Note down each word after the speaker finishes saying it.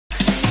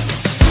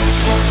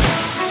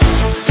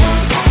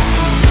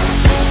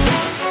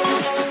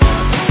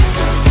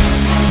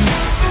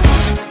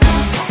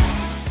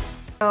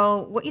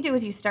what you do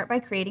is you start by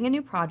creating a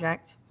new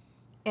project,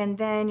 and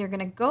then you're going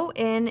to go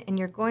in and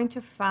you're going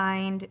to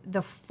find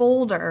the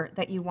folder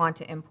that you want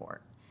to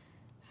import.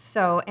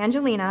 So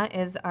Angelina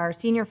is our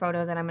senior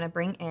photo that I'm going to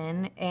bring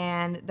in,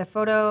 and the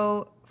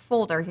photo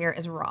folder here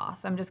is raw.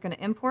 So I'm just going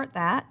to import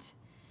that,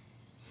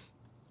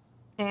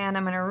 and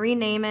I'm going to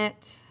rename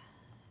it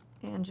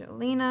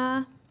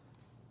Angelina.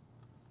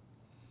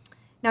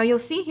 Now you'll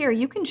see here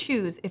you can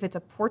choose if it's a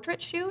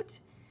portrait shoot,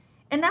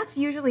 and that's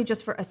usually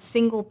just for a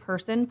single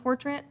person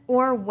portrait,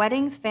 or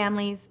weddings,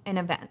 families, and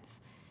events.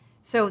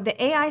 So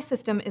the AI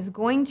system is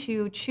going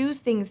to choose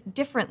things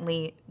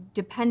differently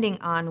depending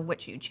on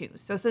which you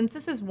choose. So since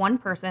this is one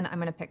person, I'm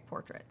going to pick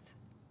portraits.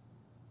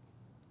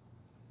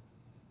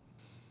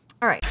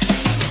 All right.